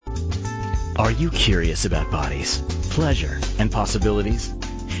Are you curious about bodies, pleasure, and possibilities?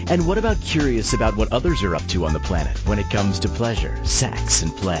 And what about curious about what others are up to on the planet when it comes to pleasure, sex,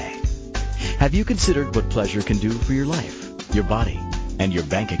 and play? Have you considered what pleasure can do for your life, your body, and your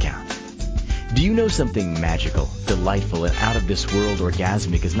bank account? Do you know something magical, delightful, and out-of-this-world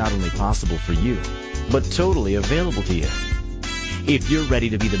orgasmic is not only possible for you, but totally available to you? If you're ready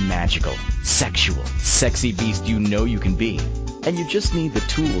to be the magical, sexual, sexy beast you know you can be, and you just need the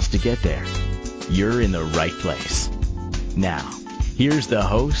tools to get there, you're in the right place. Now, here's the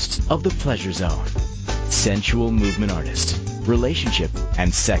host of The Pleasure Zone, sensual movement artist, relationship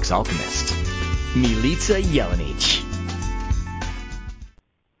and sex alchemist, Milica Jelenic.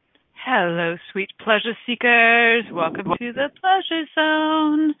 Hello, sweet pleasure seekers. Welcome to The Pleasure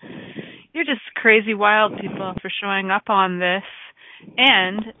Zone. You're just crazy wild people for showing up on this.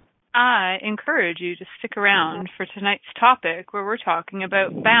 And I encourage you to stick around for tonight's topic where we're talking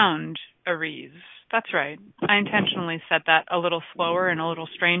about bound-aries. That's right. I intentionally said that a little slower and a little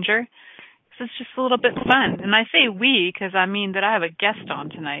stranger because it's just a little bit fun. And I say we because I mean that I have a guest on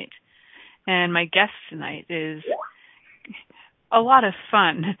tonight. And my guest tonight is a lot of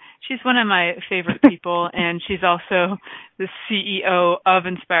fun. She's one of my favorite people, and she's also the CEO of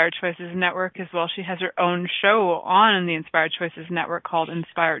Inspired Choices Network as well. She has her own show on the Inspired Choices Network called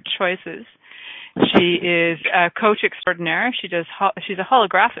Inspired Choices. She is a coach extraordinaire. She's a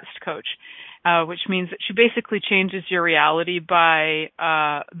holographist coach, which means that she basically changes your reality by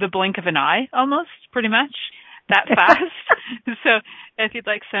the blink of an eye, almost, pretty much. That fast. So if you'd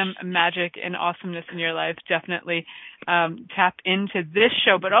like some magic and awesomeness in your life, definitely tap into this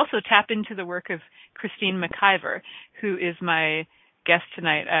show, but also tap into the work of Christine McIver, who is my guest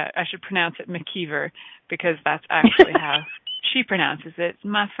tonight. I should pronounce it McIver because that's actually how she pronounces it,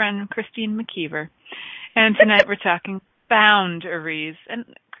 my friend Christine McIver. And tonight we're talking bound-aries. And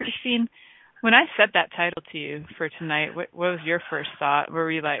Christine, when I said that title to you for tonight, what was your first thought?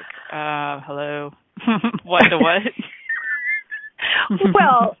 Were you like, hello? What the what?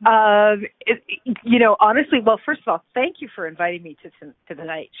 Well, honestly, first of all, thank you for inviting me to the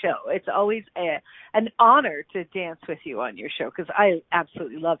night show. It's always an honor to dance with you on your show because I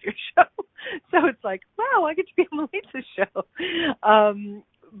absolutely love your show. So it's like, wow, I get to be on Milica's show.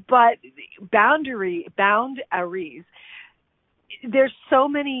 But bound-aries, there's so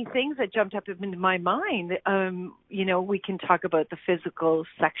many things that jumped up into my mind. We can talk about the physical,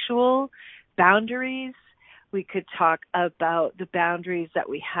 sexual boundaries. We could talk about the boundaries that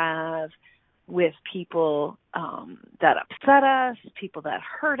we have with people that upset us, people that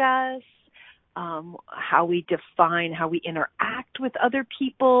hurt us, how we define how we interact with other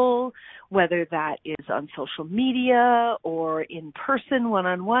people, whether that is on social media or in person,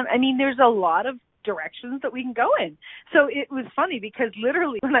 one-on-one. I mean, there's a lot of directions that we can go in. So it was funny because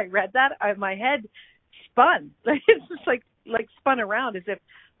literally when I read that, my head spun. It's just like spun around as if,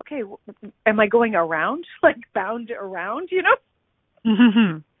 okay, am I going around, like bound around,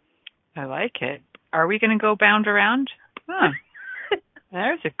 Mm-hmm. I like it. Are we going to go bound around? Huh.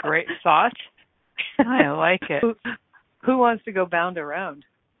 There's a great thought. I like it. Who wants to go bound around?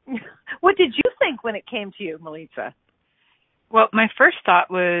 What did you think when it came to you, Milica? Well, my first thought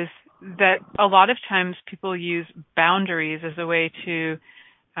was that a lot of times people use boundaries as a way to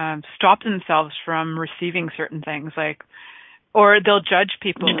stop themselves from receiving certain things, or they'll judge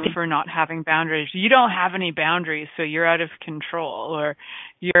people for not having boundaries. You don't have any boundaries, so you're out of control, or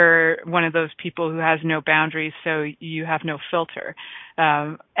you're one of those people who has no boundaries, so you have no filter.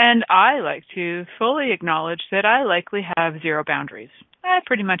 And I like to fully acknowledge that I likely have zero boundaries. I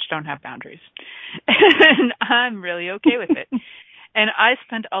pretty much don't have boundaries. And I'm really okay with it. And I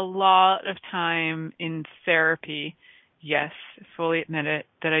spent a lot of time in therapy. Yes, fully admit it,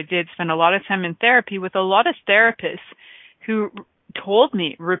 that I did spend a lot of time in therapy with a lot of therapists who told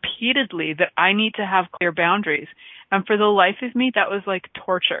me repeatedly that I need to have clear boundaries. And for the life of me, that was like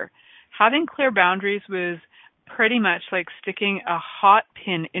torture. Having clear boundaries was pretty much like sticking a hot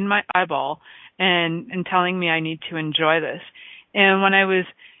pin in my eyeball and telling me I need to enjoy this. And when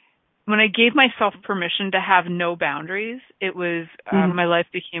I gave myself permission to have no boundaries, it was, my life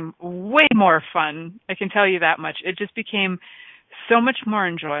became way more fun. I can tell you that much. It just became so much more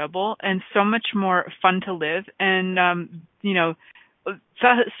enjoyable and so much more fun to live. And,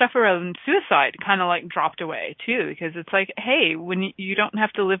 stuff around suicide kind of like dropped away too, because it's like, hey, when you don't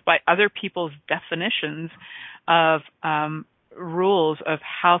have to live by other people's definitions of, rules of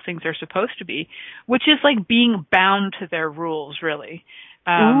how things are supposed to be, which is like being bound to their rules, really.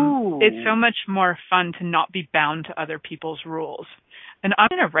 It's so much more fun to not be bound to other people's rules. And I'm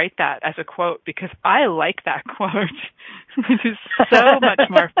going to write that as a quote because I like that quote. It is so much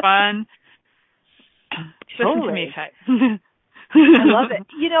more fun Listen to me type. I love it.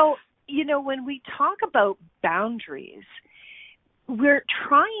 When we talk about boundaries, we're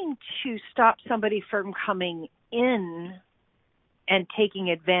trying to stop somebody from coming in and taking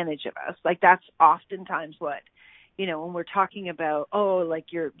advantage of us. Like that's oftentimes what, when we're talking about, like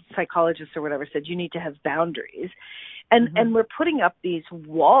your psychologist or whatever said, you need to have boundaries. And we're putting up these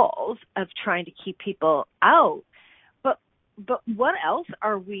walls of trying to keep people out. But what else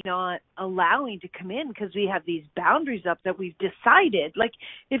are we not allowing to come in because we have these boundaries up that we've decided? Like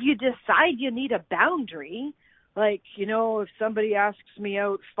if you decide you need a boundary, like, if somebody asks me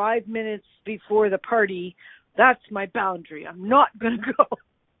out 5 minutes before the party, that's my boundary. I'm not going to go.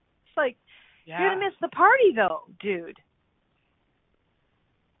 It's like, you're going to miss the party though, dude.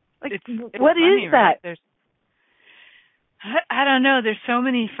 Like, it's what funny, is that? Right? I don't know. There's so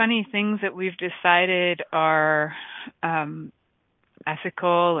many funny things that we've decided are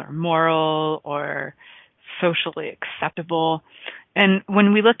ethical or moral or socially acceptable. And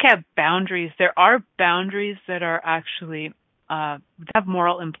when we look at boundaries, there are boundaries that are actually have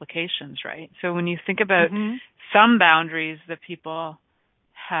moral implications, right? So when you think about some boundaries that people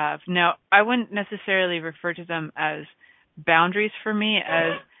have, now I wouldn't necessarily refer to them as boundaries for me,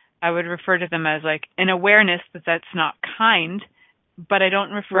 as I would refer to them as like an awareness that that's not kind, but I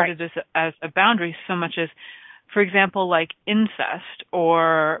don't refer to this as a boundary so much as, for example, like incest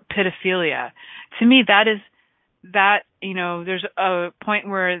or pedophilia. To me, there's a point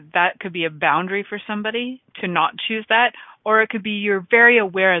where that could be a boundary for somebody to not choose that, or it could be you're very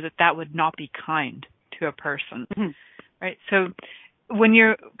aware that that would not be kind to a person, right? So when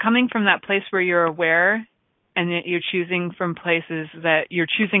you're coming from that place where you're aware and that you're choosing from places that you're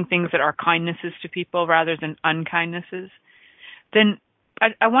choosing things that are kindnesses to people rather than unkindnesses, then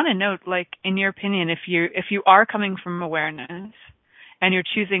I want to note, like, in your opinion, if you are coming from awareness and you're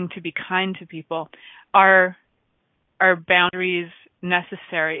choosing to be kind to people, are boundaries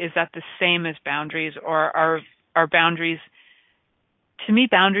necessary? Is that the same as boundaries, or are boundaries? To me,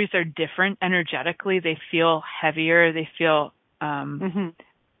 boundaries are different energetically. They feel heavier. They feel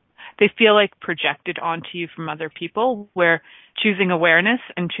they feel like projected onto you from other people, where choosing awareness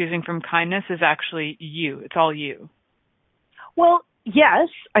and choosing from kindness is actually you. It's all you. Well, yes,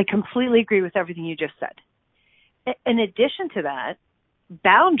 I completely agree with everything you just said. In addition to that,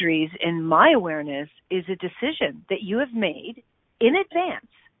 boundaries, in my awareness, is a decision that you have made in advance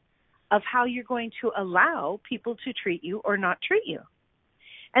of how you're going to allow people to treat you or not treat you.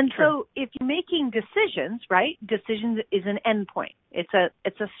 And so if you're making decisions, right, decisions is an endpoint. It's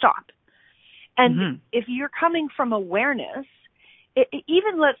a stop. And if you're coming from awareness,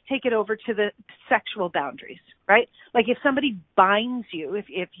 even let's take it over to the sexual boundaries, right? Like if somebody binds you,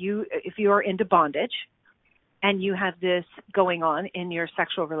 if you are into bondage and you have this going on in your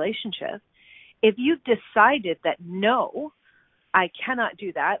sexual relationship, if you've decided that no, I cannot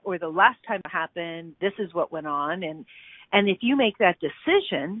do that, or the last time it happened, this is what went on, and if you make that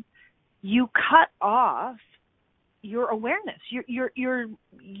decision, you cut off your awareness.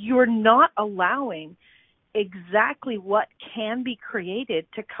 You're not allowing exactly what can be created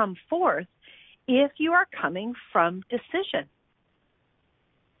to come forth if you are coming from decision.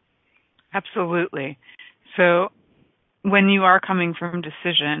 Absolutely. So when you are coming from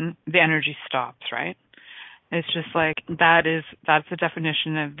decision, the energy stops, right? It's just like that's the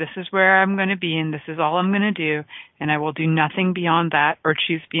definition of this is where I'm going to be and this is all I'm going to do, and I will do nothing beyond that or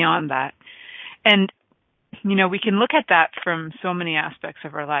choose beyond that. And we can look at that from so many aspects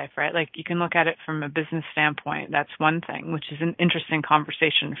of our life, right? Like you can look at it from a business standpoint. That's one thing, which is an interesting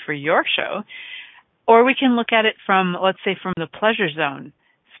conversation for your show. Or we can look at it from, let's say, from the pleasure zone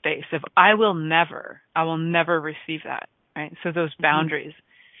space of I will never receive that, right? So those boundaries.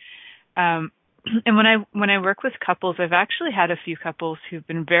 And when I work with couples, I've actually had a few couples who've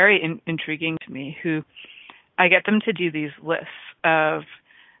been very intriguing to me, who I get them to do these lists of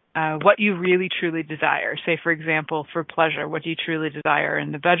what you really truly desire. Say, for example, for pleasure, what do you truly desire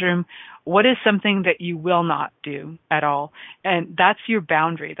in the bedroom? What is something that you will not do at all? And that's your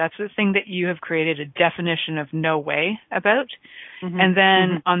boundary. That's the thing that you have created a definition of no way about. And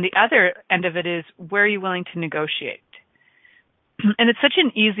then on the other end of it is, where are you willing to negotiate? And it's such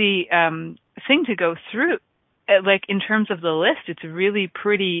an easy thing to go through. Like in terms of the list, it's a really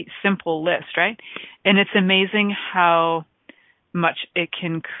pretty simple list, right? And it's amazing how much it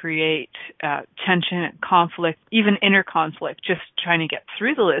can create tension, conflict, even inner conflict, just trying to get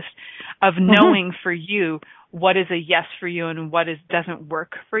through the list of knowing for you what is a yes for you and what doesn't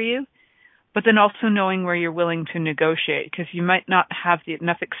work for you, but then also knowing where you're willing to negotiate, because you might not have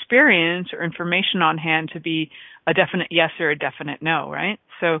enough experience or information on hand to be a definite yes or a definite no, right?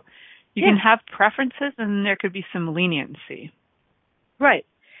 So You can have preferences, and there could be some leniency. Right.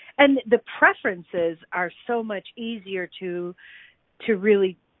 And the preferences are so much easier to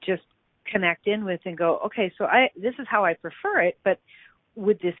really just connect in with and go, okay, so this is how I prefer it, but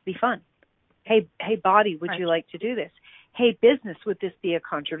would this be fun? Hey, body, would you like to do this? Hey, business, would this be a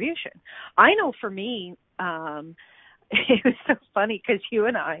contribution? I know for me, it was so funny because you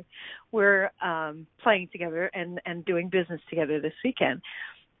and I were playing together and doing business together this weekend.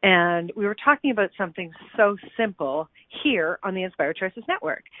 And we were talking about something so simple here on the Inspired Choices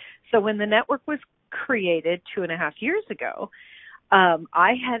Network. So when the network was created 2.5 years ago,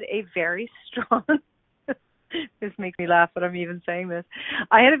 I had a very strong, this makes me laugh that I'm even saying this,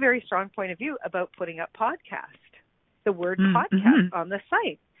 I had a very strong point of view about putting up podcast, the word podcast on the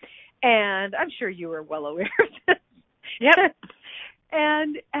site. And I'm sure you were well aware of this. Yep.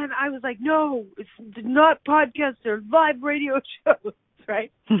 And I was like, no, it's not podcasts, they're live radio shows.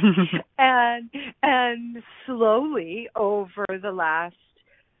 Right. and slowly over the last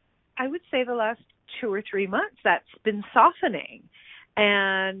 2 or 3 months, that's been softening.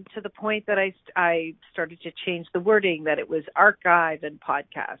 And to the point that I started to change the wording, that it was archive and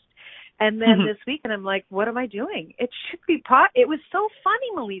podcast. And then this week, and I'm like, what am I doing? It should be it was so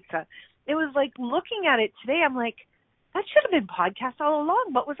funny, Melissa. It was like looking at it today, I'm like, that should have been podcast all along.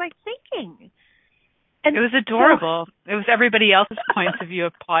 What was I thinking? And it was adorable. It was everybody else's points of view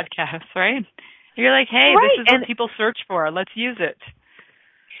of podcasts, right? You're like, hey, this is what people search for. Let's use it.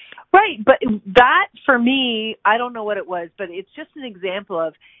 Right. But that, for me, I don't know what it was, but it's just an example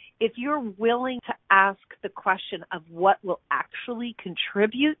of if you're willing to ask the question of what will actually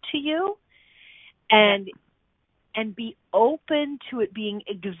contribute to you and be open to it being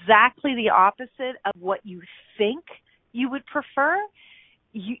exactly the opposite of what you think you would prefer,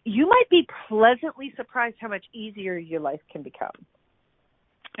 you might be pleasantly surprised how much easier your life can become.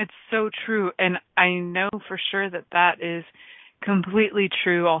 It's so true. And I know for sure that is completely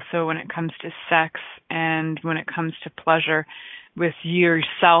true also when it comes to sex and when it comes to pleasure with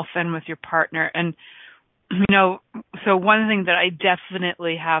yourself and with your partner. And, so one thing that I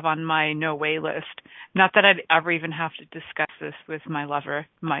definitely have on my no way list, not that I'd ever even have to discuss this with my lover,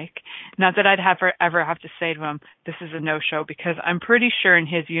 Mike, not that I'd ever have to say to him, this is a no-show, because I'm pretty sure in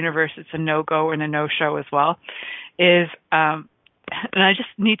his universe it's a no-go and a no-show as well, is, and I just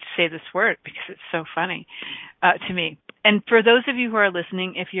need to say this word because it's so funny to me. And for those of you who are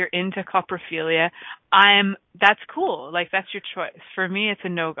listening, if you're into coprophilia, that's cool. Like, that's your choice. For me, it's a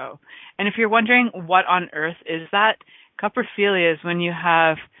no-go. And if you're wondering what on earth is that, coprophilia is when you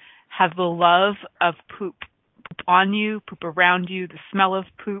have the love of poop on you, poop around you, the smell of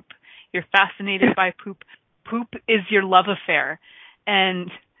poop. You're fascinated by poop. Poop is your love affair.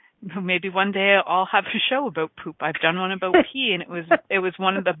 And maybe one day I'll have a show about poop. I've done one about pee, and it was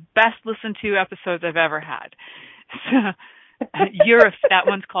one of the best listened to episodes I've ever had. That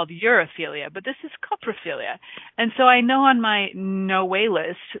one's called urophilia, but this is coprophilia. And so I know on my no way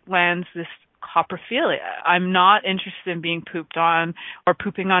list lands this coprophilia. I'm not interested in being pooped on or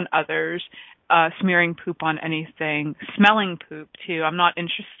pooping on others, smearing poop on anything, smelling poop too. I'm not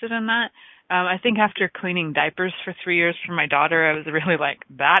interested in that. I think after cleaning diapers for 3 years for my daughter, I was really like,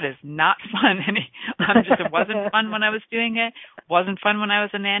 that is not fun. It wasn't fun when I was doing it. Wasn't fun when I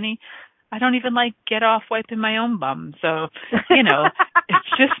was a nanny. I don't even like get off wiping my own bum. So,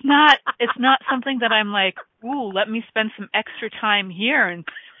 it's not something that I'm like, ooh, let me spend some extra time here and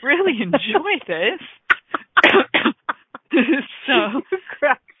really enjoy this. So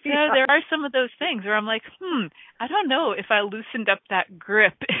there are some of those things where I'm like, I don't know if I loosened up that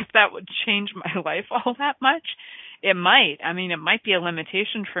grip, if that would change my life all that much. It might. I mean, it might be a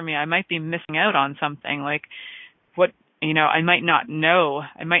limitation for me. I might be missing out on something like what, I might not know.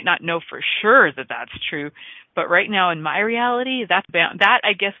 I might not know for sure that that's true. But right now in my reality, that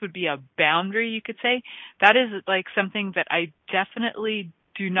I guess would be a boundary, you could say. That is like something that I definitely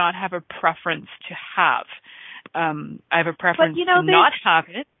do not have a preference to have. I have a preference to not have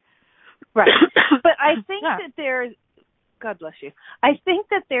it. Right. But I think that there's, God bless you, I think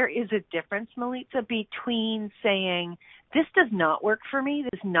that there is a difference, Melissa, between saying, this does not work for me,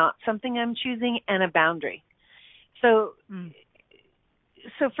 this is not something I'm choosing, and a boundary. So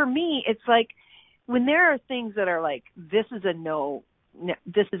for me, it's like when there are things that are like, this is a no,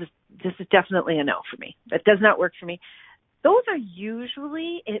 this is definitely a no for me. That does not work for me. Those are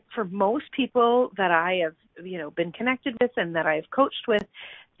usually, for most people that I have, been connected with and that I have coached with,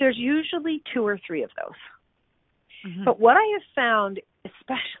 there's usually 2 or 3 of those. Mm-hmm. But what I have found,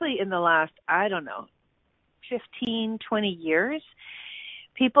 especially in the last, 15, 20 years,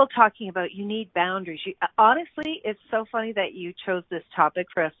 people talking about you need boundaries. Honestly, it's so funny that you chose this topic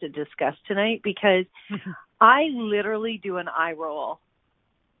for us to discuss tonight because I literally do an eye roll.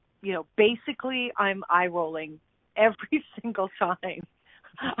 Basically, I'm eye rolling every single time.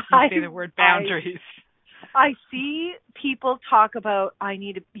 You say the word boundaries. I see people talk about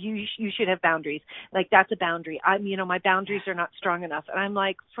you should have boundaries. Like, that's a boundary. My boundaries are not strong enough. And I'm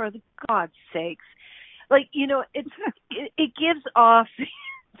like, for the God's sakes. Like, it gives off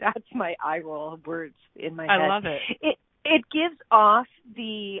that's my eye roll words in my head. I love it. It gives off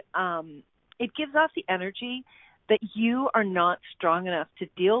the energy that you are not strong enough to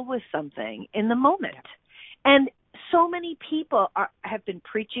deal with something in the moment. Yeah. And so many people have been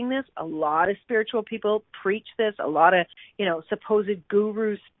preaching this. A lot of spiritual people preach this. A lot of, supposed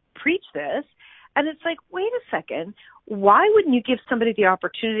gurus preach this. And it's like, wait a second. Why wouldn't you give somebody the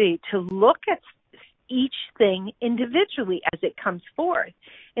opportunity to look at each thing individually as it comes forth,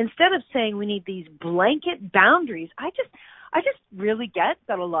 instead of saying we need these blanket boundaries? I just really get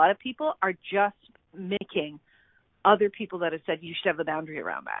that a lot of people are just mimicking other people that have said you should have a boundary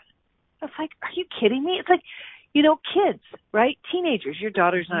around that. It's like, are you kidding me? It's like, kids, right? Teenagers. Your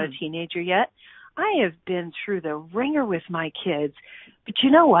daughter's not a teenager yet. I have been through the ringer with my kids, but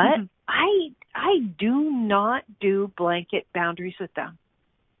you know what? I do not do blanket boundaries with them.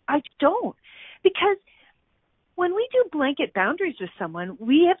 I don't. Because when we do blanket boundaries with someone,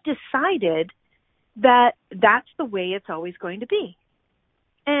 we have decided that that's the way it's always going to be.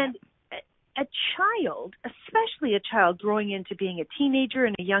 And a child, especially a child growing into being a teenager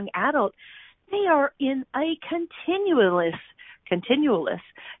and a young adult, they are in a continuous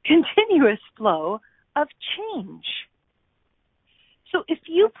flow of change. So if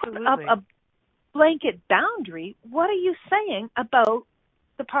you put up a blanket boundary, what are you saying about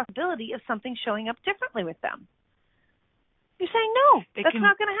the possibility of something showing up differently with them? You're saying, no, that's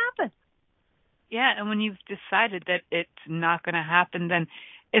not going to happen. Yeah, and when you've decided that it's not going to happen, then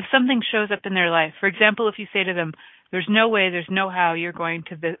if something shows up in their life, for example, if you say to them, there's no way, there's no how you're going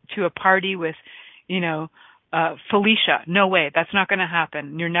to a party with, Felicia. No way. That's not going to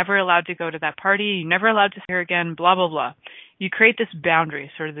happen. You're never allowed to go to that party. You're never allowed to see her again, blah, blah, blah. You create this boundary,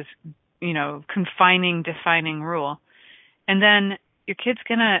 sort of this, confining, defining rule. And then your kid's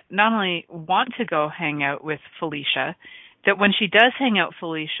going to not only want to go hang out with Felicia, that when she does hang out with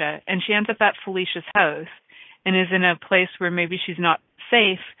Felicia and she ends up at Felicia's house and is in a place where maybe she's not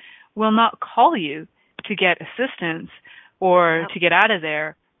safe, will not call you to get assistance or to get out of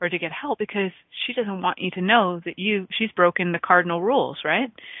there or to get help because she doesn't want you to know that she's broken the cardinal rules,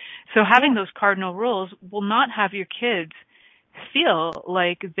 right? So having those cardinal rules will not have your kids feel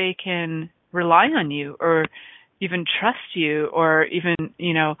like they can rely on you or even trust you or even,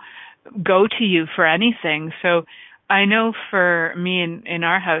 go to you for anything. So I know for me in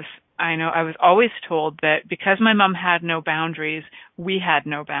our house, I know I was always told that because my mom had no boundaries, we had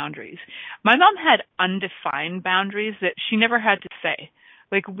no boundaries. My mom had undefined boundaries that she never had to say.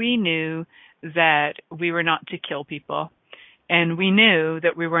 Like, we knew that we were not to kill people, and we knew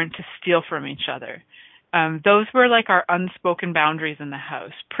that we weren't to steal from each other. Those were like our unspoken boundaries in the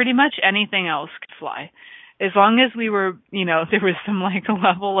house. Pretty much anything else could fly. As long as we were, there was some like a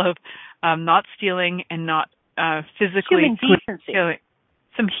level of not stealing and not physically human decency. Killing.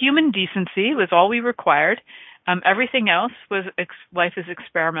 Some human decency was all we required. Everything else was life is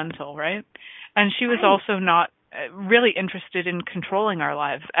experimental, right? And she was also not really interested in controlling our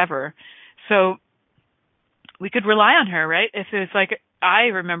lives ever. So we could rely on her, right? If it was like, I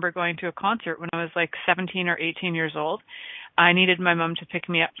remember going to a concert when I was like 17 or 18 years old. I needed my mom to pick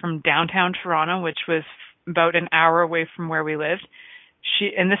me up from downtown Toronto, which was about an hour away from where we lived.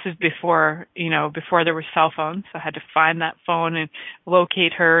 And this is before there were cell phones. So I had to find that phone and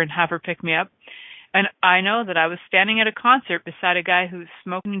locate her and have her pick me up. And I know that I was standing at a concert beside a guy who was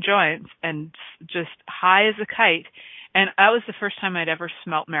smoking joints and just high as a kite. And that was the first time I'd ever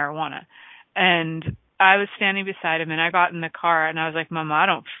smelt marijuana. And I was standing beside him and I got in the car and I was like, Mom, I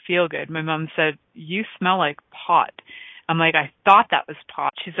don't feel good. My mom said, you smell like pot. I'm like, I thought that was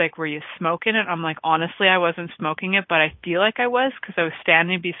pot. She's like, were you smoking it? I'm like, honestly, I wasn't smoking it, but I feel like I was because I was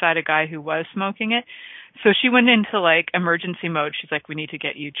standing beside a guy who was smoking it. So she went into like emergency mode. She's like, we need to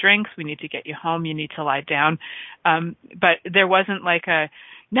get you drinks. We need to get you home. You need to lie down. But there wasn't like a,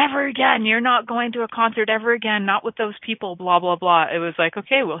 never again. You're not going to a concert ever again. Not with those people, blah, blah, blah. It was like,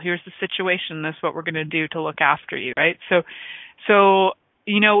 okay, well, here's the situation. This is what we're going to do to look after you, right? So,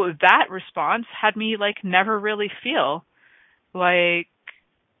 that response had me like never really feel like,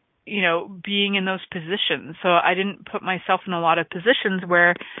 being in those positions. So I didn't put myself in a lot of positions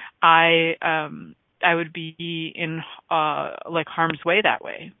where I I would be in like harm's way that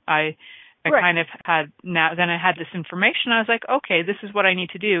way. I Right. kind of had then I had this information. I was like, okay, this is what I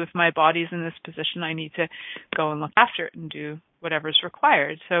need to do. If my body's in this position, I need to go and look after it and do whatever's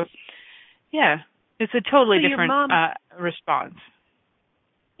required. So, yeah, it's a totally different response.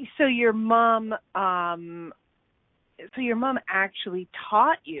 So your mom actually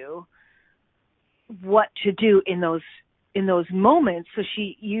taught you what to do in those moments. So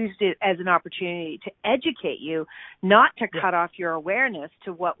she used it as an opportunity to educate you, not to cut off your awareness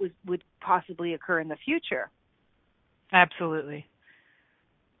to what would possibly occur in the future. Absolutely.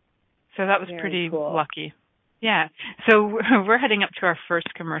 So that was Very pretty cool. lucky. Yeah. So we're heading up to our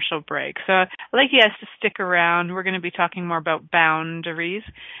first commercial break. So I'd like you guys to stick around. We're going to be talking more about boundaries.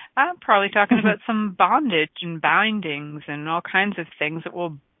 I'm probably talking about some bondage and bindings and all kinds of things that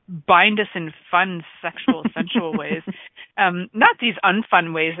will bind us in fun, sexual, sensual ways. Not these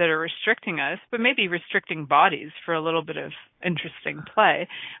unfun ways that are restricting us, but maybe restricting bodies for a little bit of interesting play.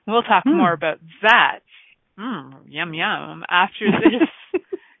 We'll talk more about that. Yum, yum. After this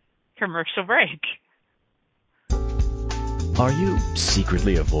commercial break. Are you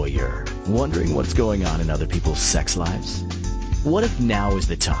secretly a voyeur, wondering what's going on in other people's sex lives? What if now is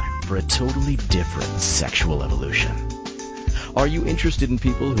the time for a totally different sexual evolution? Are you interested in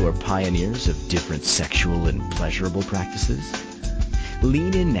people who are pioneers of different sexual and pleasurable practices?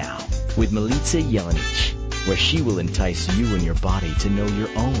 Lean in now with Milica Jelenic, where she will entice you and your body to know your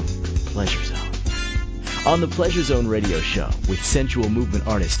own pleasure zone. On the Pleasure Zone radio show with sensual movement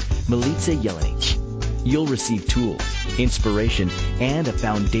artist Milica Jelenic, you'll receive tools, inspiration, and a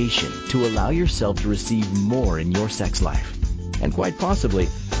foundation to allow yourself to receive more in your sex life, and quite possibly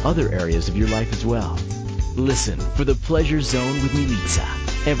other areas of your life as well. Listen for the Pleasure Zone with Milica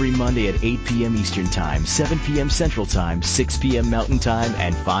every Monday at 8 p.m. Eastern Time, 7 p.m. Central Time, 6 p.m. Mountain Time,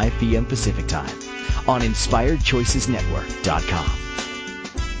 and 5 p.m. Pacific Time on InspiredChoicesNetwork.com.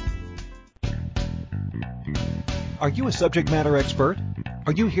 Are you a subject matter expert?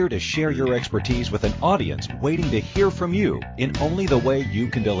 Are you here to share your expertise with an audience waiting to hear from you in only the way you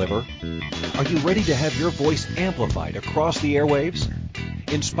can deliver? Are you ready to have your voice amplified across the airwaves?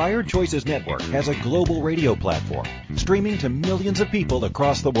 Inspired Choices Network has a global radio platform streaming to millions of people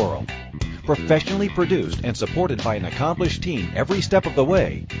across the world. Professionally produced and supported by an accomplished team every step of the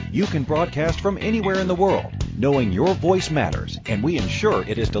way, you can broadcast from anywhere in the world, knowing your voice matters, and we ensure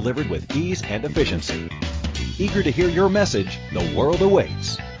it is delivered with ease and efficiency. Eager to hear your message, the world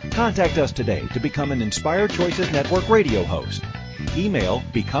awaits. Contact us today to become an Inspired Choices Network radio host. Email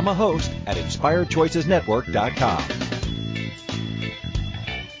becomeahost@inspiredchoicesnetwork.com.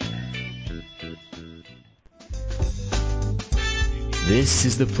 This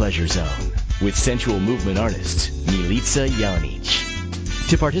is the Pleasure Zone with sensual movement artist Milica Jelenic.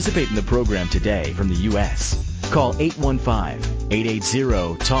 To participate in the program today from the U.S., call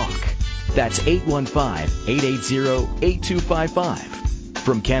 815-880-TALK. That's 815-880-8255.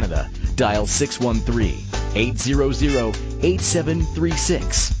 From Canada, dial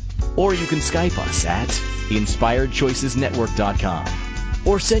 613-800-8736. Or you can Skype us at InspiredChoicesNetwork.com.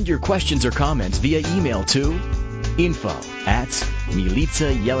 Or send your questions or comments via email to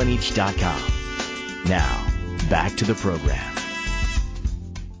info@MilicaJelenic.com. Now, back to the program.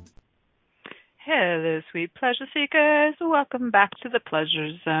 Hello, sweet pleasure seekers. Welcome back to the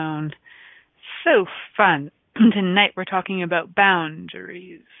Pleasure Zone. So fun. Tonight we're talking about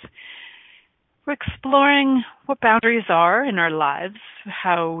boundaries. We're exploring what boundaries are in our lives,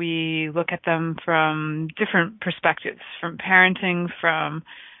 how we look at them from different perspectives, from parenting, from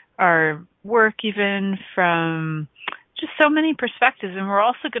our work even, from just so many perspectives. And we're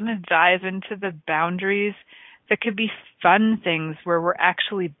also going to dive into the boundaries that could be fun things where we're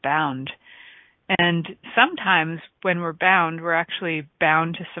actually bound. And sometimes when we're bound, we're actually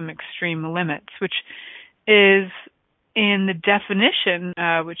bound to some extreme limits, which is in the definition,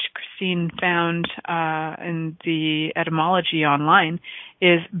 which Christine found in the etymology online,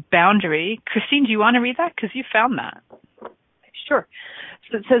 is boundary. Christine, do you want to read that? Because you found that. Sure.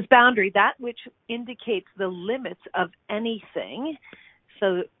 So it says boundary, that which indicates the limits of anything.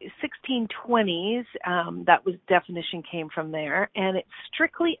 So 1620s, that was definition came from there, and it's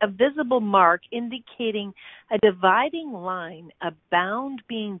strictly a visible mark indicating a dividing line, a bound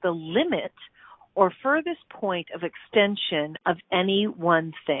being the limit or furthest point of extension of any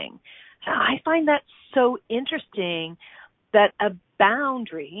one thing. Now, I find that so interesting that a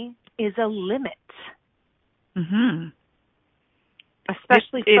boundary is a limit. Mm-hmm.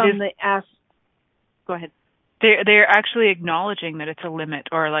 Especially from the Go ahead. They're actually acknowledging that it's a limit,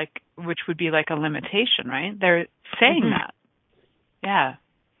 or which would be like a limitation, right? They're saying that. Yeah.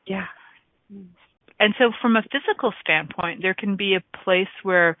 Yeah. And so from a physical standpoint, there can be a place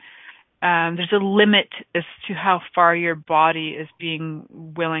where there's a limit as to how far your body is being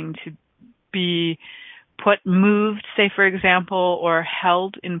willing to be moved, say, for example, or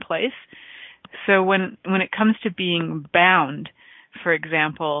held in place. So when it comes to being bound, for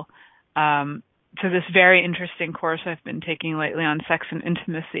example, so this very interesting course I've been taking lately on sex and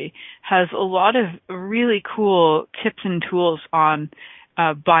intimacy has a lot of really cool tips and tools on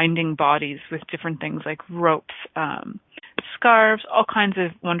binding bodies with different things like ropes, scarves, all kinds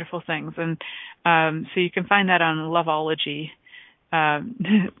of wonderful things. And so you can find that on Loveology. I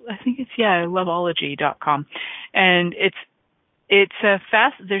think it's, loveology.com. And it's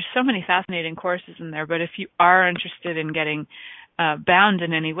there's so many fascinating courses in there, but if you are interested in getting bound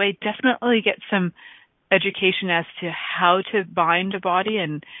in any way, definitely get some education as to how to bind a body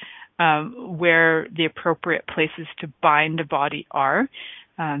and where the appropriate places to bind a body are.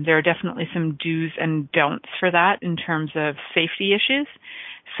 There are definitely some do's and don'ts for that in terms of safety issues.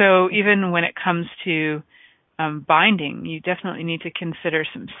 So even when it comes to binding, you definitely need to consider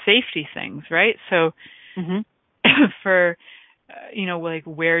some safety things, right? So for like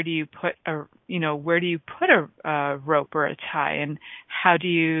where do you put a rope or a tie, and how do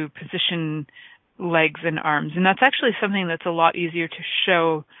you position legs and arms? And that's actually something that's a lot easier to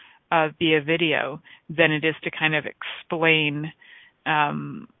show via video than it is to kind of explain,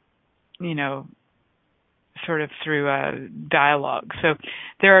 sort of through a dialogue. So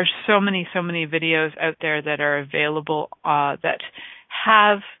there are so many videos out there that are available that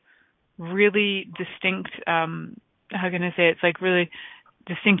have really distinct, how can I say, it's like really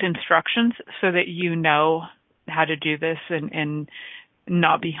distinct instructions so that you know how to do this and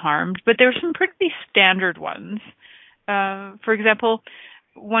not be harmed. But there's some pretty standard ones. For example,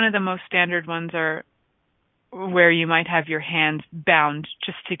 one of the most standard ones are where you might have your hands bound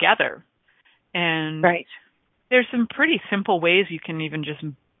just together. And there's some pretty simple ways you can even just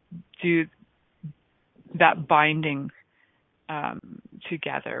do that binding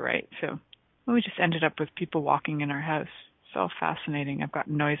together, right? So we just ended up with people walking in our house. It's all fascinating. I've got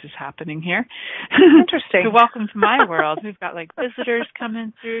noises happening here. Interesting. So welcome to my world. We've got like visitors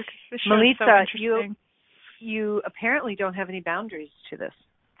coming through. The show's Melissa, so interesting. You apparently don't have any boundaries to this.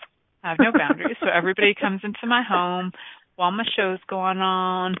 I have no boundaries. So everybody comes into my home while my show's going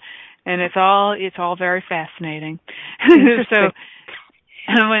on, and it's all very fascinating. So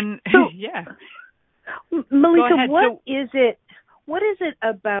Melissa, what is it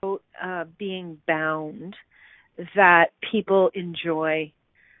about being bound that people enjoy,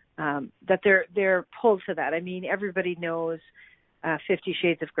 that they're pulled to that? I mean, everybody knows 50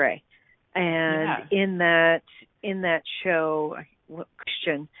 Shades of Grey, and in that show,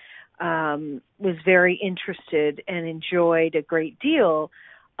 Christian was very interested and enjoyed a great deal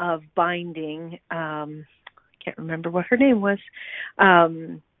of binding. Can't remember what her name was.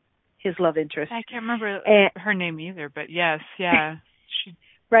 His love interest. I can't remember her name either, but yes,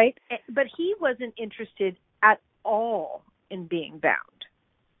 right? But he wasn't interested at all in being bound.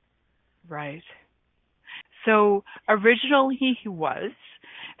 Right. So originally he was.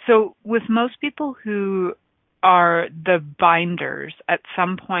 So with most people who are the binders, at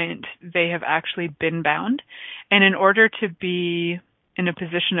some point they have actually been bound. And in order to be in a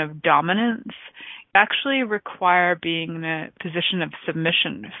position of dominance, you actually require being in a position of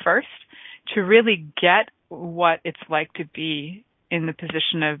submission first to really get what it's like to be in the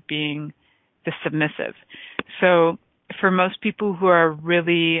position of being the submissive. So for most people who are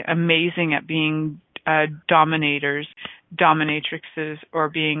really amazing at being dominators, dominatrixes, or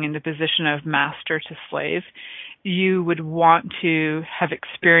being in the position of master to slave, you would want to have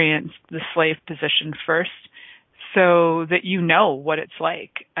experienced the slave position first so that you know what it's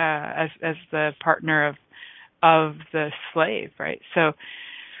like as the partner of the slave, right? So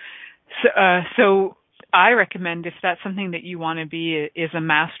I recommend, if that's something that you want to be, is a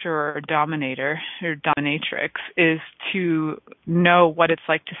master or a dominator or dominatrix, is to know what it's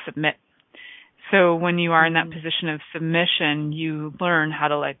like to submit. So when you are in that position of submission, you learn how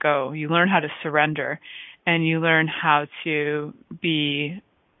to let go. You learn how to surrender, and you learn how to be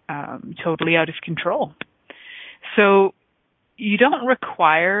totally out of control. So you don't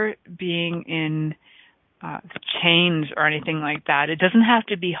require being in chains or anything like that. It doesn't have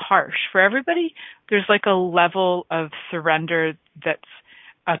to be harsh. For everybody, there's like a level of surrender that's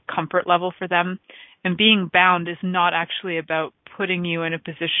a comfort level for them. And being bound is not actually about putting you in a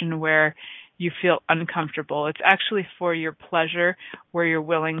position where you feel uncomfortable. It's actually for your pleasure, where you're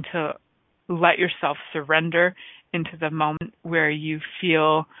willing to let yourself surrender into the moment where you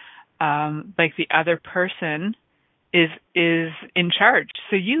feel like the other person is in charge.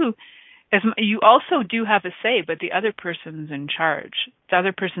 So you also do have a say, but the other person's in charge. The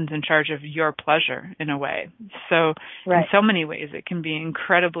other person's in charge of your pleasure in a way. So in so many ways, it can be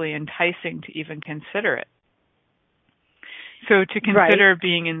incredibly enticing to even consider it. So to consider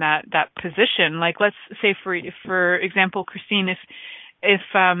being in that position, like let's say for example, Christine, if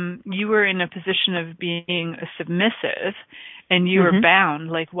you were in a position of being a submissive and you were bound,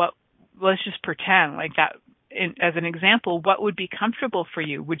 like let's just pretend like that. As an example, what would be comfortable for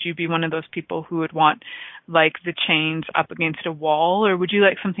you? Would you be one of those people who would want like the chains up against a wall, or would you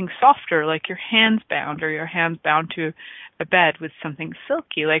like something softer, like your hands bound, or your hands bound to a bed with something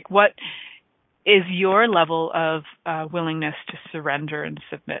silky? Like what is your level of willingness to surrender and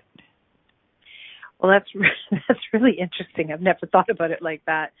submit? Well, that's really interesting. I've never thought about it like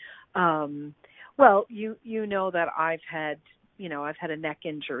that. Well, you know that I've had a neck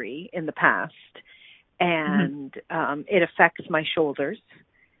injury in the past. And it affects my shoulders.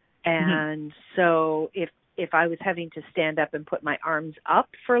 And so if I was having to stand up and put my arms up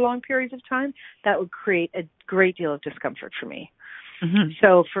for long periods of time, that would create a great deal of discomfort for me.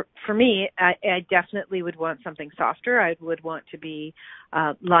 So for me, I definitely would want something softer. I would want to be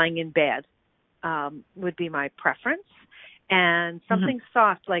lying in bed would be my preference. And something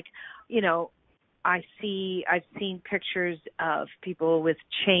soft, like, I've seen pictures of people with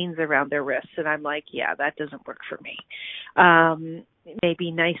chains around their wrists, and I'm like, yeah, that doesn't work for me.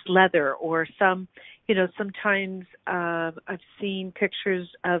 Maybe nice leather, or sometimes I've seen pictures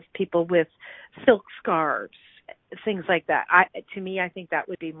of people with silk scarves, things like that. To me, I think that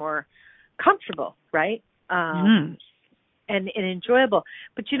would be more comfortable, right? And enjoyable.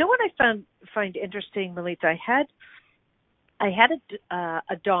 But you know what I find interesting, Melita? I had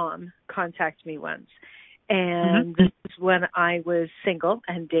a Dom contact me once, and this was when I was single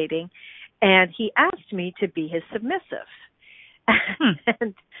and dating, and he asked me to be his submissive.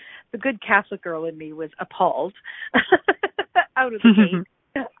 And the good Catholic girl in me was appalled out of the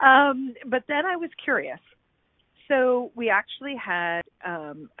gate. But then I was curious. So we actually had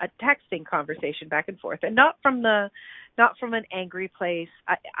a texting conversation back and forth, and not from an angry place.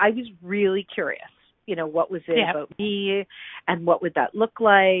 I was really curious. What was it about me, and what would that look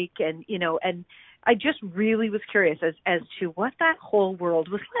like? And, and I just really was curious as to what that whole world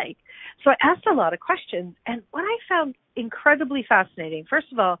was like. So I asked a lot of questions, and what I found incredibly fascinating, first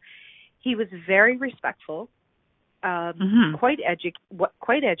of all, he was very respectful, quite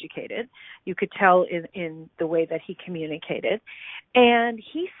educated. You could tell in the way that he communicated. And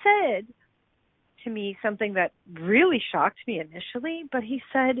he said to me something that really shocked me initially, but he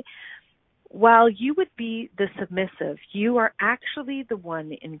said, while you would be the submissive, you are actually the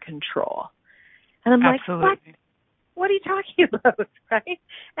one in control. And I'm Absolutely. like, what are you talking about, right?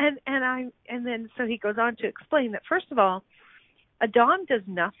 And then so he goes on to explain that, first of all, a Dom does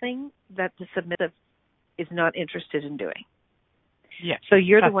nothing that the submissive is not interested in doing. Yeah. So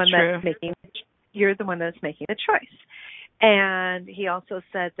you're the one that's making the choice. And he also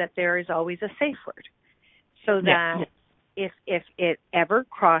said that there is always a safe word, so that if it ever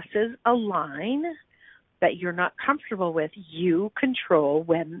crosses a line that you're not comfortable with, you control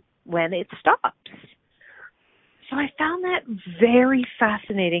when it stops. So I found that very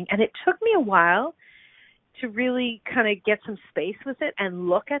fascinating, and it took me a while to really kind of get some space with it and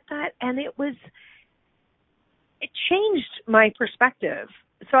look at that, and it changed my perspective.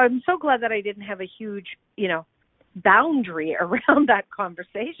 So I'm so glad that I didn't have a huge, boundary around that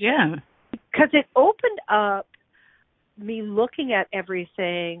conversation. Yeah. Because it opened up me looking at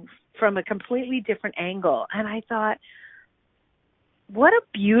everything from a completely different angle. And I thought, what a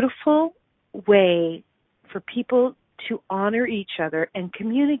beautiful way for people to honor each other and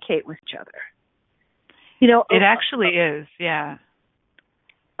communicate with each other. It actually is, yeah.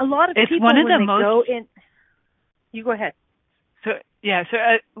 A lot of it's people, one of when the they most... go in... You go ahead. So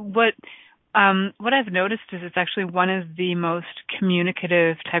what I've noticed is it's actually one of the most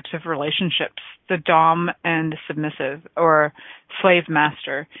communicative types of relationships, the Dom and the submissive or slave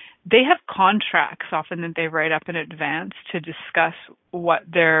master. They have contracts often that they write up in advance to discuss what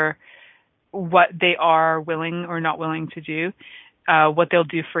they are willing or not willing to do, what they'll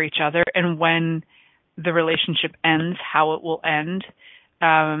do for each other, and when the relationship ends, how it will end.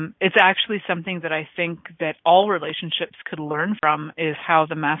 It's actually something that I think that all relationships could learn from, is how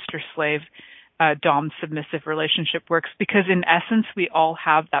the master-slave, Dom-submissive relationship works, because in essence, we all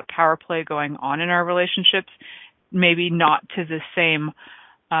have that power play going on in our relationships, maybe not to the same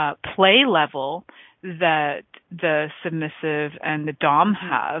play level that the submissive and the Dom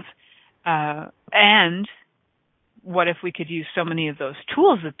have. And what if we could use so many of those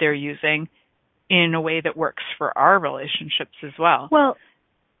tools that they're using in a way that works for our relationships as well? Well,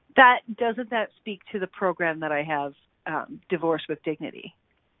 Doesn't that speak to the program that I have, Divorce with Dignity?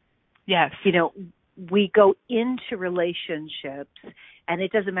 Yes. We go into relationships, and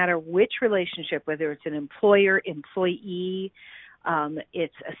it doesn't matter which relationship, whether it's an employer-employee,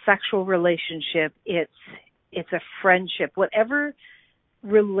 it's a sexual relationship, it's a friendship, whatever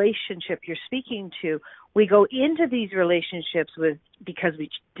relationship you're speaking to, we go into these relationships because we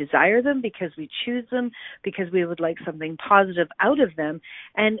desire them, because we choose them, because we would like something positive out of them.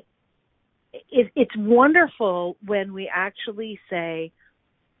 And it's wonderful when we actually say,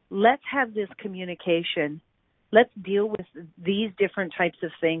 let's have this communication. Let's deal with these different types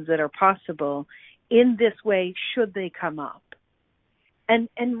of things that are possible in this way should they come up. And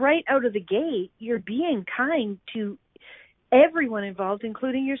right out of the gate, you're being kind to everyone involved,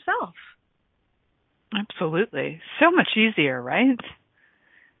 including yourself. Absolutely. So much easier, right?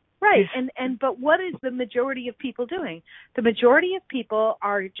 Right. But what is the majority of people doing? The majority of people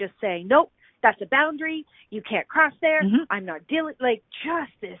are just saying, nope, that's a boundary. You can't cross there. Mm-hmm. I'm not dealing,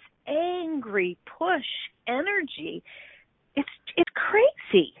 just this angry push energy. It's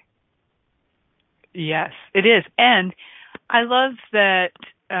crazy. Yes, it is. And I love that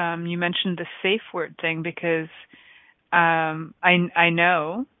you mentioned the safe word thing, because I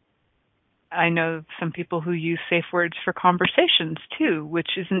know some people who use safe words for conversations too,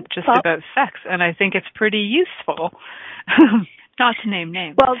 which isn't just about sex. And I think it's pretty useful. Not to name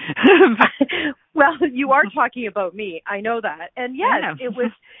names. Well, you are talking about me. I know that. And yes,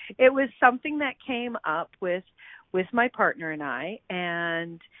 it was something that came up with my partner and I,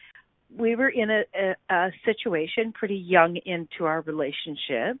 and we were in a situation pretty young into our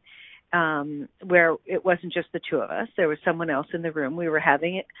relationship, where it wasn't just the two of us. There was someone else in the room. We were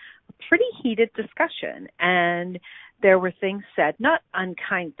having a pretty heated discussion, and there were things said, not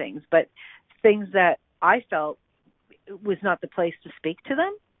unkind things, but things that I felt was not the place to speak to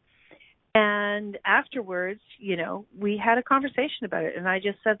them. And afterwards, we had a conversation about it, and I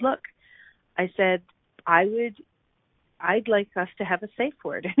just said, look, I said, I'd like us to have a safe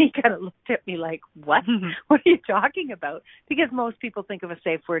word. And he kind of looked at me like, what? Mm-hmm. What are you talking about? Because most people think of a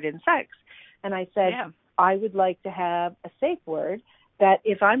safe word in sex. And I said, I would like to have a safe word that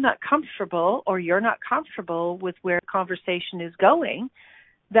if I'm not comfortable or you're not comfortable with where conversation is going,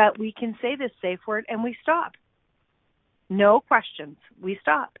 that we can say this safe word and we stop. No questions. We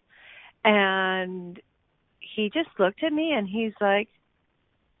stop. And he just looked at me and he's like,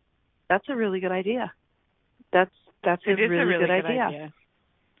 that's a really good idea. That's a really good idea.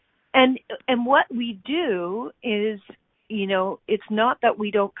 And what we do is, it's not that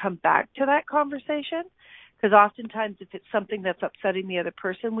we don't come back to that conversation, because oftentimes if it's something that's upsetting the other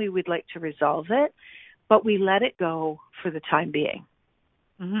person, we would like to resolve it, but we let it go for the time being.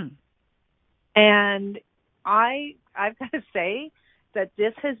 Mm-hmm. And I've got to say that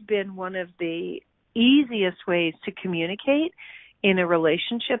this has been one of the easiest ways to communicate in a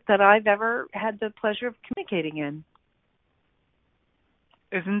relationship that I've ever had the pleasure of communicating in.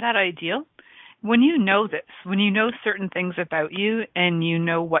 Isn't that ideal? When you know this, when you know certain things about you and you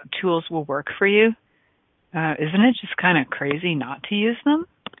know what tools will work for you, isn't it just kind of crazy not to use them?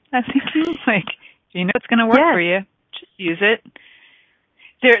 I'm thinking, you know it's going to work for you, just use it.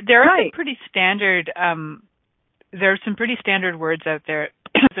 There are some pretty standard there are some pretty standard words out there.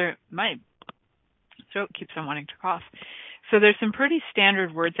 My throat keeps on wanting to cough. So there's some pretty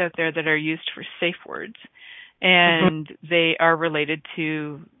standard words out there that are used for safe words, and they are related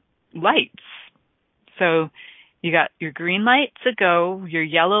to lights. So you got your green light's a go, your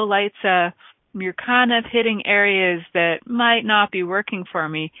yellow light's you're kind of hitting areas that might not be working for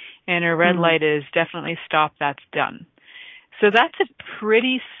me, and a red light is definitely stop, that's done. So that's a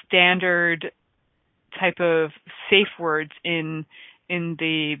pretty standard type of safe words in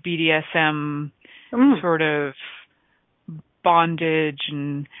the BDSM sort of bondage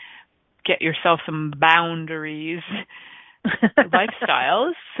and get yourself some boundaries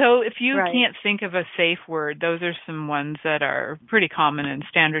lifestyles. So if you can't think of a safe word, those are some ones that are pretty common and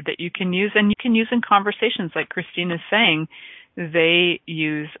standard that you can use, and you can use in conversations. Like Christine is saying, they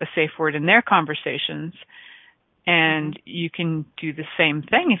use a safe word in their conversations, and you can do the same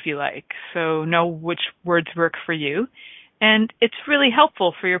thing if you like. So know which words work for you, and it's really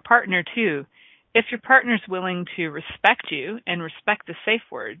helpful for your partner too. If your partner's willing to respect you and respect the safe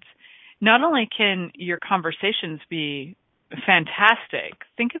words, not only can your conversations be fantastic,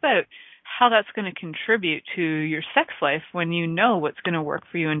 think about how that's going to contribute to your sex life when you know what's going to work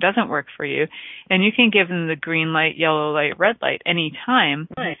for you and doesn't work for you. And you can give them the green light, yellow light, red light anytime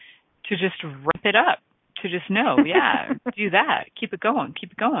to just ramp it up, to just know, do that. Keep it going,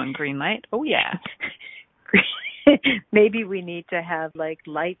 green light. Oh, yeah. Maybe we need to have like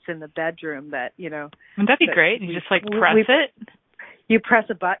lights in the bedroom that, you know. Wouldn't that be great? You just like press it. You press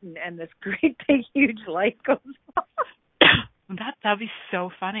a button and this great big huge light goes on. That'd be so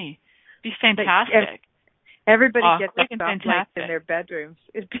funny. It'd be fantastic. Everybody gets like fantastic lights in their bedrooms.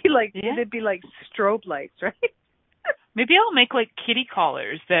 It'd be like strobe lights, right? Maybe I'll make like kitty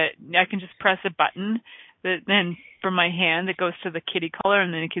collars that I can just press a button that then from my hand that goes to the kitty collar,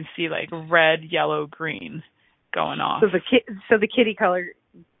 and then you can see like red, yellow, green going off. So the kitty color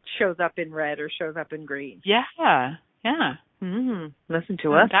shows up in red or shows up in green. Yeah. Listen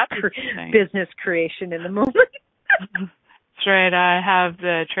to us. Business creation in the moment. That's right. I have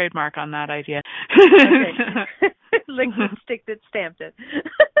the trademark on that idea. Okay. Liquid stick that stamped it.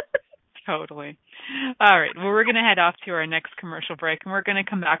 Totally. All right. Well, we're going to head off to our next commercial break, and we're going to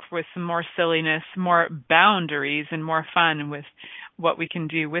come back with some more silliness, more boundaries, and more fun with what we can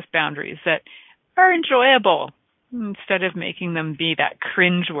do with boundaries that are enjoyable instead of making them be that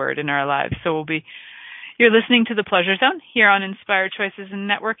cringe word in our lives. So you're listening to The Pleasure Zone here on Inspired Choices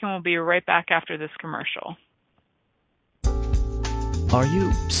Network, and we'll be right back after this commercial. Are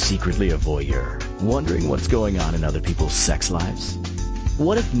you secretly a voyeur, wondering what's going on in other people's sex lives?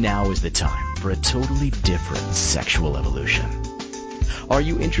 What if now is the time for a totally different sexual evolution? Are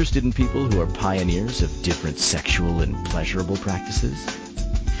you interested in people who are pioneers of different sexual and pleasurable practices?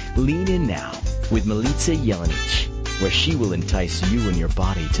 Lean in now with Milica Jelenic, where she will entice you and your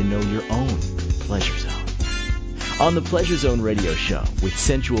body to know your own pleasure zone. On the Pleasure Zone radio show with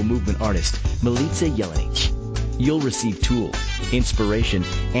sensual movement artist Milica Jelenic, you'll receive tools, inspiration,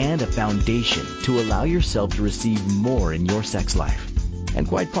 and a foundation to allow yourself to receive more in your sex life, and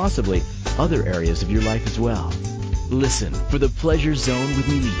quite possibly other areas of your life as well. Listen for The Pleasure Zone with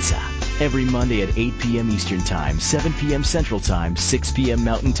Milica every Monday at 8 p.m. Eastern Time, 7 p.m. Central Time, 6 p.m.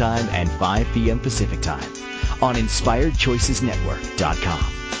 Mountain Time, and 5 p.m. Pacific Time on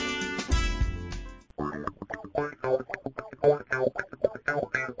InspiredChoicesNetwork.com.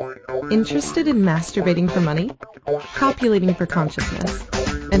 Interested in masturbating for money, copulating for consciousness,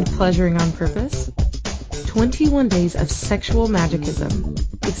 and pleasuring on purpose? 21 Days of Sexual Magicism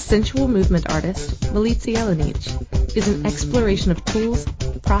with sensual movement artist Milica Jelenic is an exploration of tools,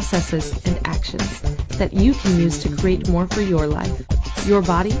 processes, and actions that you can use to create more for your life, your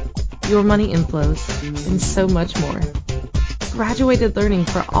body, your money inflows, and so much more. Graduated learning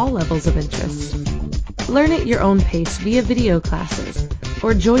for all levels of interest. Learn at your own pace via video classes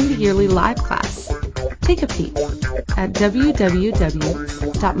or join the yearly live class. Take a peek at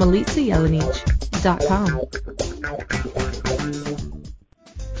www.milicajelenic.com.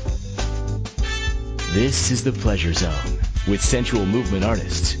 This is The Pleasure Zone with sensual movement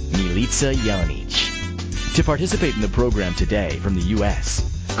artist Milica Jelenic. To participate in the program today from the U.S.,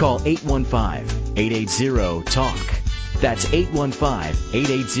 call 815-880-TALK. That's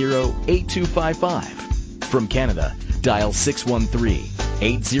 815-880-8255. From Canada, dial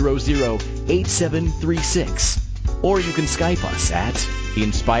 613-800-8736. Or you can Skype us at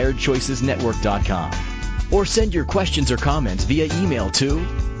InspiredChoicesNetwork.com. Or send your questions or comments via email to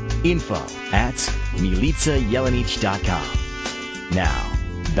info@MilicaJelenic.com. Now,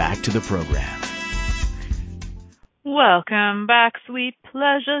 back to the program. Welcome back, sweet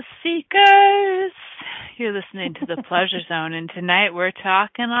pleasure seekers. You're listening to The Pleasure Zone, and tonight we're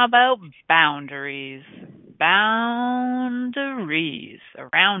talking about boundaries. Boundaries.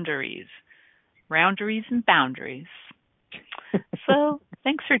 Roundaries and boundaries. So,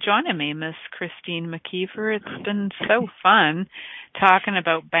 thanks for joining me, Miss Christine McIver. It's been so fun talking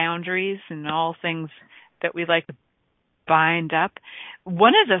about boundaries and all things that we like to bind up.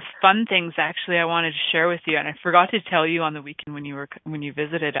 One of the fun things, actually, I wanted to share with you, and I forgot to tell you on the weekend when you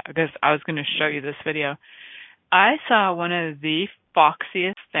visited, because I was going to show you this video. I saw one of the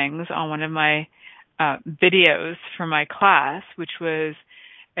foxiest things on one of my videos for my class,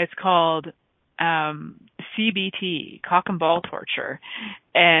 it's called CBT, cock and ball torture.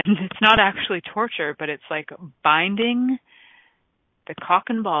 And it's not actually torture, but it's like binding the cock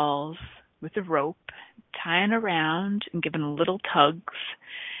and balls with a rope, tying around and giving little tugs.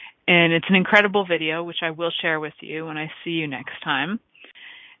 And it's an incredible video, which I will share with you when I see you next time.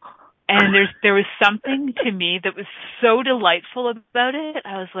 And there was something to me that was so delightful about it.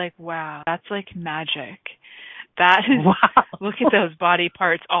 I was like, wow, that's like magic. That is, wow. Look at those body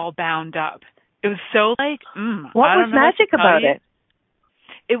parts all bound up. It was so like, what was magic about it?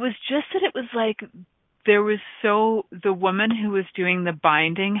 It was just that it was like, the woman who was doing the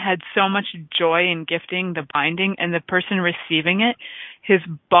binding had so much joy in gifting the binding, and the person receiving it, his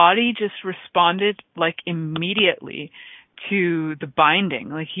body just responded like immediately to the binding.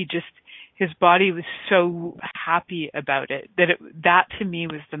 Like his body was so happy about it that to me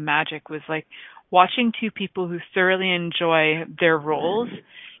was the magic, was like watching two people who thoroughly enjoy their roles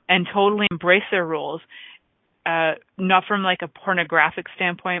and totally embrace their roles. Not from like a pornographic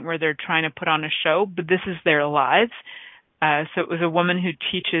standpoint where they're trying to put on a show, but this is their lives. So it was a woman who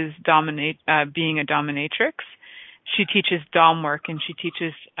teaches being a dominatrix. She teaches dom work, and she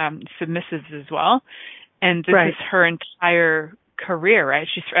teaches submissives as well. And this is her entire career, right?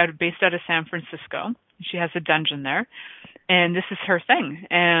 She's based out of San Francisco. She has a dungeon there. And this is her thing.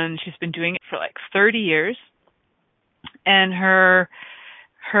 And she's been doing it for like 30 years. And her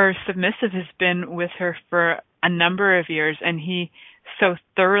submissive has been with her for a number of years, and he so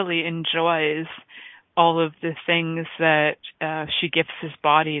thoroughly enjoys all of the things that she gives his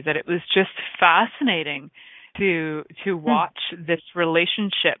body that it was just fascinating to watch this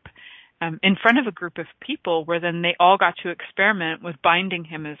relationship in front of a group of people, where then they all got to experiment with binding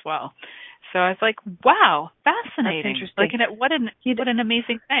him as well. So I was like, wow, fascinating. That's interesting. Like, what an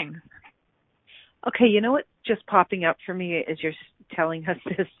amazing thing. Okay, you know what's just popping up for me as you're telling us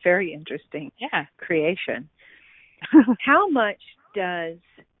this very interesting creation? How much does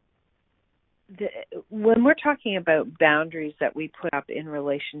when we're talking about boundaries that we put up in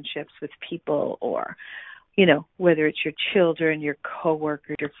relationships with people, or, you know, whether it's your children, your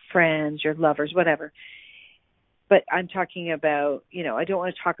coworkers, your friends, your lovers, whatever, but I'm talking about, you know, I don't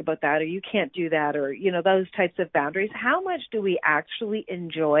want to talk about that, or you can't do that, or, you know, those types of boundaries. How much do we actually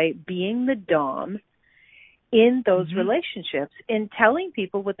enjoy being the dom in those relationships, in telling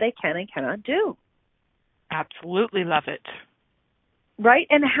people what they can and cannot do? Absolutely love it. Right?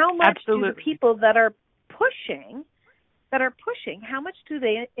 And how much do the people that are pushing, how much do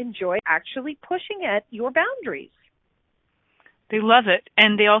they enjoy actually pushing at your boundaries? They love it.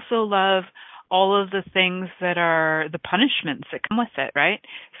 And they also love all of the things that are the punishments that come with it, right?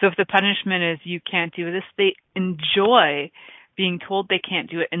 So if the punishment is you can't do this, they enjoy being told they can't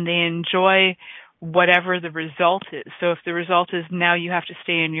do it, and they enjoy whatever the result is. So if the result is now you have to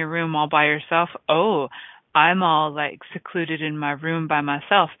stay in your room all by yourself, oh, I'm all like secluded in my room by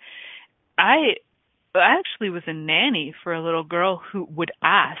myself. I actually was a nanny for a little girl who would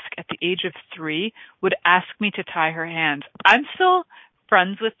ask, at the age of 3, would ask me to tie her hands. I'm still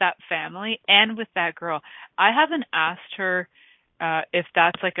friends with that family and with that girl. I haven't asked her if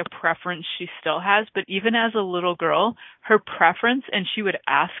that's like a preference she still has, but even as a little girl, her preference, and she would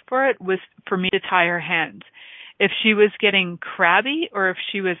ask for it, was for me to tie her hands. If she was getting crabby or if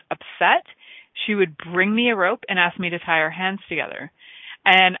she was upset, she would bring me a rope and ask me to tie her hands together.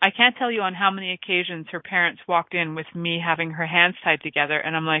 And I can't tell you on how many occasions her parents walked in with me having her hands tied together,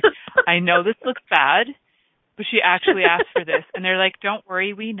 and I'm like, I know this looks bad, but she actually asked for this. And they're like, don't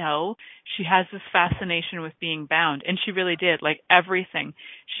worry, we know. She has this fascination with being bound. And she really did, like everything.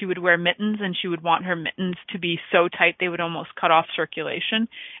 She would wear mittens, and she would want her mittens to be so tight they would almost cut off circulation.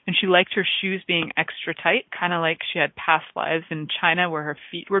 And she liked her shoes being extra tight, kind of like she had past lives in China where her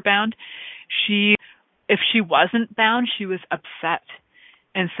feet were bound. If she wasn't bound, she was upset.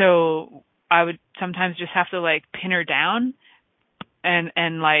 And so I would sometimes just have to like pin her down,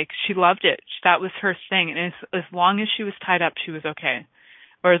 and like she loved it. That was her thing. And as long as she was tied up, she was okay.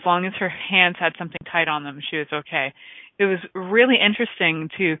 Or as long as her hands had something tight on them, she was okay. It was really interesting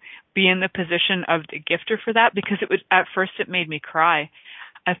to be in the position of the gifter for that, because at first it made me cry.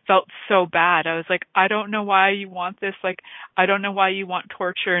 I felt so bad. I was like, I don't know why you want this. Like, I don't know why you want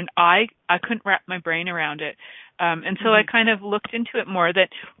torture. And I couldn't wrap my brain around it. And so I kind of looked into it more, that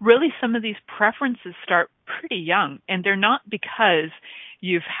really some of these preferences start pretty young, and they're not because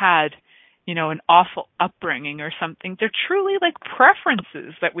you've had, you know, an awful upbringing or something. They're truly like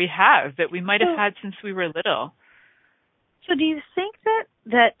preferences that we have, that we might have had since we were little. So do you think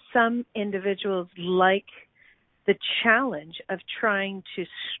that some individuals like the challenge of trying to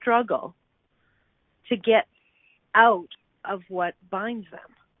struggle to get out of what binds them?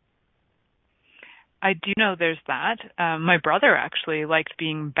 I do know there's that. My brother actually liked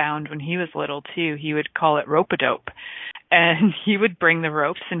being bound when he was little too. He would call it rope-a-dope. And he would bring the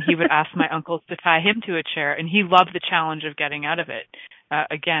ropes, and he would ask my uncles to tie him to a chair, and he loved the challenge of getting out of it.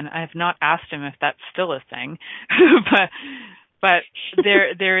 Again, I have not asked him if that's still a thing, but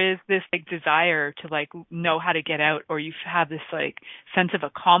there is this like desire to like know how to get out, or you have this like sense of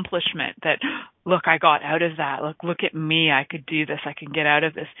accomplishment that, look, I got out of that. Look at me. I could do this. I can get out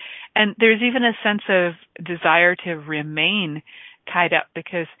of this. And there's even a sense of desire to remain tied up,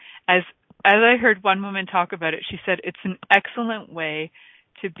 because as I heard one woman talk about it, she said it's an excellent way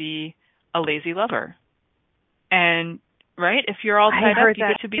to be a lazy lover. And right, if you're all tied up, you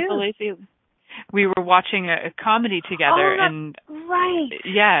get to be the lazy. we were watching a comedy together, and right.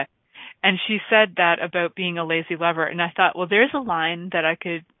 yeah, and she said that about being a lazy lover, and I thought, well, there's a line that I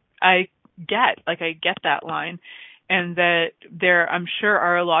get that line, and that I'm sure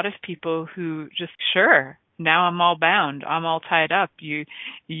are a lot of people who just, sure, now I'm all bound, I'm all tied up, you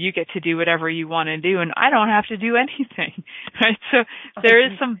get to do whatever you want to do, and I don't have to do anything, right? So there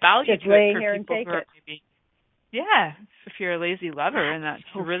is some value just to lay it here for and people take who are it. maybe, yeah, if you're a lazy lover, and that's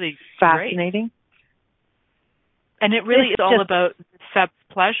really fascinating. great. And it really is all about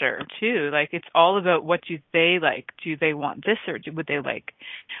self-pleasure, too. Like, it's all about what do they like. Do they want this, or do they like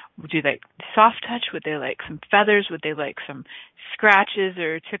soft touch? Would they like some feathers? Would they like some scratches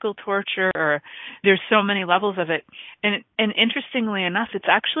or tickle torture? Or there's so many levels of it. And interestingly enough, it's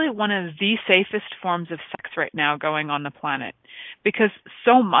actually one of the safest forms of sex right now going on the planet, because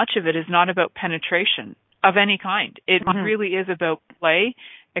so much of it is not about penetration of any kind. It really is about play,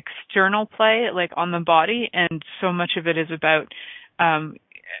 external play, like on the body, and so much of it is about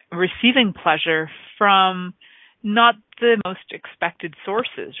receiving pleasure from not the most expected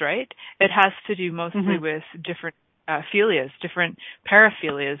sources, right? It has to do mostly with different philias, different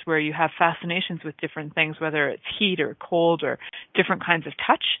paraphilias, where you have fascinations with different things, whether it's heat or cold or different kinds of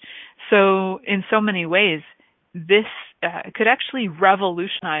touch. So in so many ways, this could actually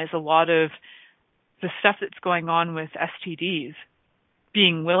revolutionize a lot of the stuff that's going on with STDs,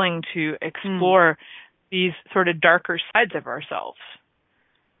 being willing to explore these sort of darker sides of ourselves.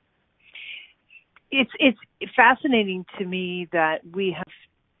 It's fascinating to me that we have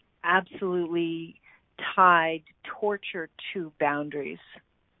absolutely tied torture to boundaries,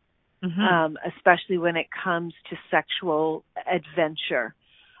 especially when it comes to sexual adventure.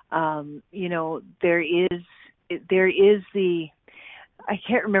 There is the, I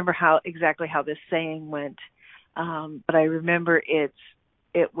can't remember exactly how this saying went, but I remember it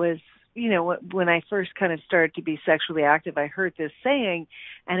was, when I first kind of started to be sexually active, I heard this saying,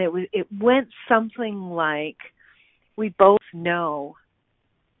 and it went something like, we both know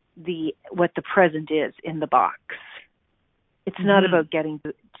what the present is in the box. It's not about getting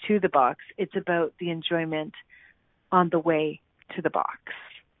to the box. It's about the enjoyment on the way to the box,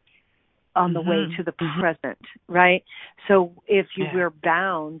 on the way to the present, right? So if we're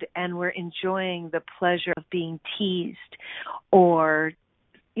bound and we're enjoying the pleasure of being teased, or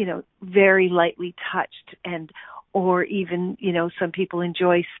very lightly touched, or even, some people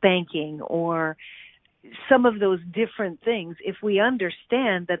enjoy spanking, or some of those different things. If we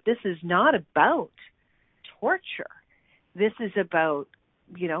understand that this is not about torture, this is about,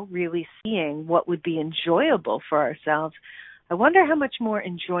 really seeing what would be enjoyable for ourselves, I wonder how much more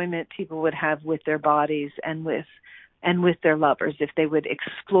enjoyment people would have with their bodies and with their lovers if they would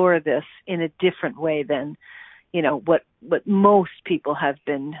explore this in a different way than, what most people have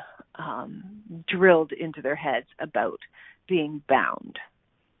been drilled into their heads about being bound.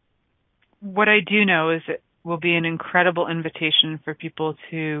 What I do know is it will be an incredible invitation for people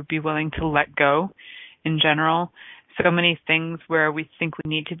to be willing to let go in general. So many things where we think we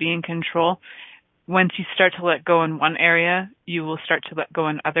need to be in control. Once you start to let go in one area, you will start to let go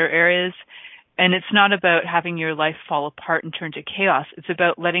in other areas. And it's not about having your life fall apart and turn to chaos. It's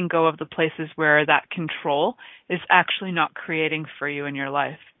about letting go of the places where that control is actually not creating for you in your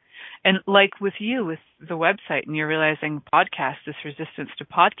life. And like with you, with the website, and you're realizing this resistance to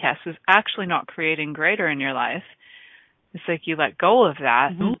podcasts is actually not creating greater in your life. It's like you let go of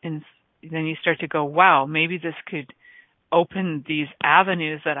that, and then you start to go, wow, maybe this could open these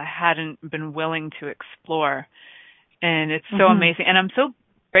avenues that I hadn't been willing to explore. And it's so amazing. And I'm so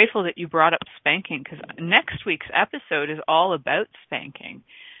grateful that you brought up spanking, because next week's episode is all about spanking.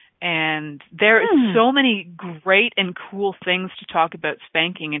 And there are so many great and cool things to talk about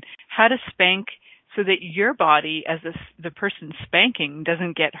spanking, and how to spank so that your body, as the person spanking,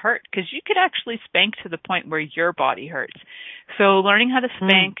 doesn't get hurt. Because you could actually spank to the point where your body hurts. So learning how to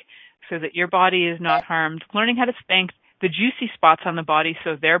spank so that your body is not harmed, learning how to spank the juicy spots on the body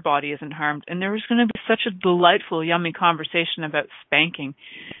so their body isn't harmed. And there was going to be such a delightful, yummy conversation about spanking.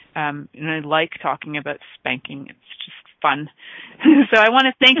 And I like talking about spanking. It's just fun. So I want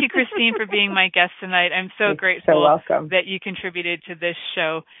to thank you, Christine, for being my guest tonight. I'm so grateful that you contributed to this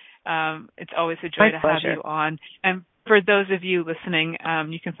show. It's always a joy to have you on. And for those of you listening,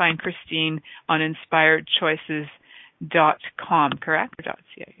 you can find Christine on inspiredchoices.com, correct? Or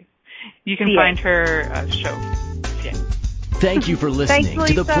 .ca. You can find her show. Yeah. Thank you for listening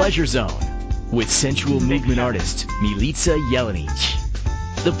to The Pleasure Zone with sensual movement artist Milica Jelenic.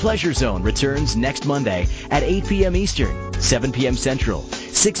 The Pleasure Zone returns next Monday at 8 p.m. Eastern, 7 p.m. Central,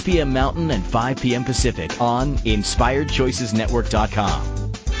 6 p.m. Mountain, and 5 p.m. Pacific on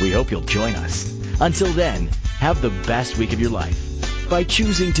InspiredChoicesNetwork.com. We hope you'll join us. Until then, have the best week of your life by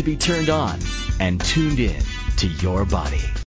choosing to be turned on and tuned in to your body.